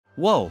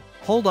Whoa,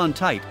 hold on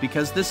tight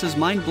because this is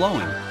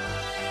mind-blowing.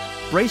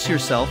 Brace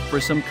yourself for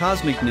some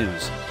cosmic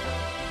news.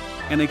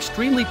 An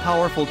extremely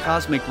powerful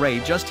cosmic ray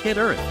just hit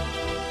Earth.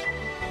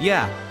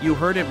 Yeah, you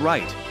heard it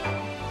right.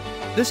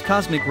 This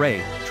cosmic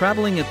ray,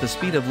 traveling at the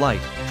speed of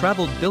light,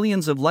 traveled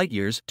billions of light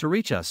years to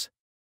reach us.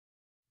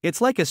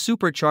 It's like a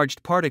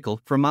supercharged particle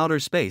from outer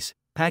space,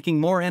 packing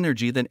more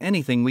energy than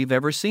anything we've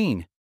ever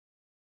seen.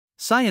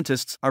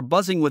 Scientists are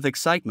buzzing with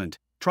excitement,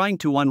 trying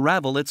to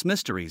unravel its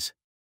mysteries.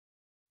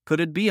 Could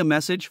it be a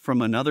message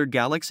from another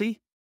galaxy?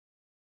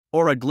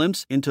 Or a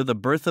glimpse into the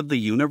birth of the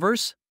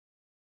universe?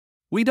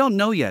 We don't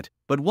know yet,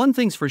 but one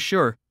thing's for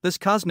sure, this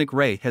cosmic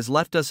ray has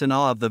left us in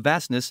awe of the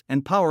vastness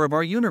and power of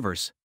our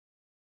universe.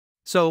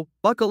 So,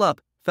 buckle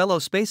up, fellow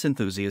space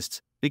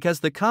enthusiasts,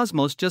 because the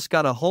cosmos just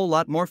got a whole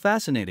lot more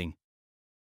fascinating.